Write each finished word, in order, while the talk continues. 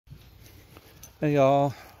Hey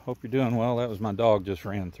y'all, hope you're doing well. That was my dog just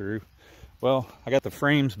ran through. Well, I got the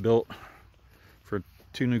frames built for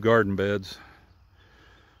 2 new garden beds.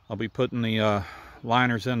 I'll be putting the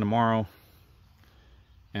liners in tomorrow,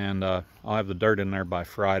 and I'll have the dirt in there by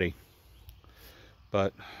Friday.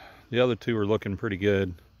 But the other 2 are looking pretty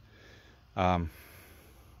good.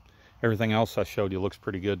 Everything else I showed you looks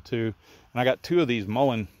pretty good too. And I got 2 of these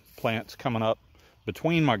mullein plants coming up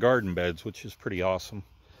between my garden beds, which is pretty awesome.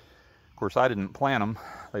 Of course, I didn't plant them,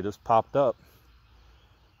 they just popped up.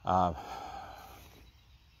 Got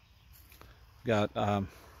a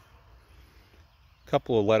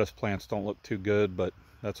couple of lettuce plants don't look too good, but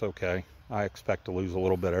that's okay. I expect to lose a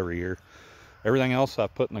little bit every year. Everything else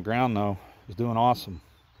I've put in the ground though is doing awesome.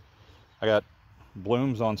 I got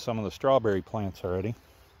blooms on some of the strawberry plants already.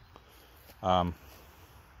 Looks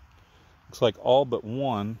like all but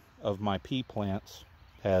one of my pea plants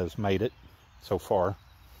has made it so far.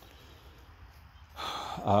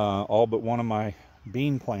 All but one of my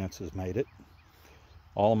bean plants has made it.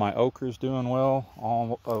 All of my okras doing well.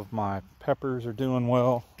 All of my peppers are doing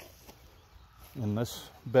well. In this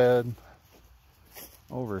bed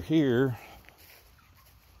over here,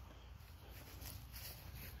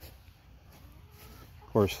 of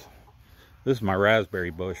course, this is my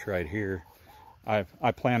raspberry bush right here.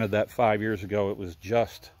 I planted that 5 years ago. It was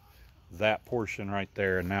just that portion right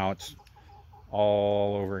there, and now it's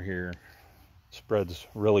all over here. Spreads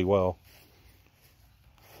really well.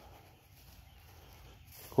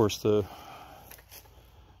 Of course, the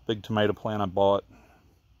big tomato plant I bought,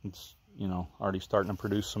 it's, you know, already starting to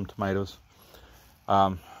produce some tomatoes.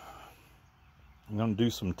 I'm going to do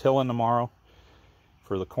some tilling tomorrow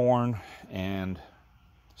for the corn and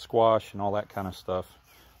squash and all that kind of stuff,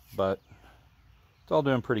 but it's all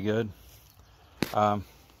doing pretty good.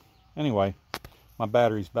 Anyway, my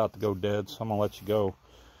battery's about to go dead, so I'm going to let you go.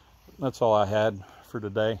 That's all I had for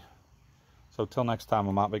today. So till next time,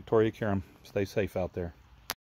 I'm out, Victoria Kiram. Stay safe out there.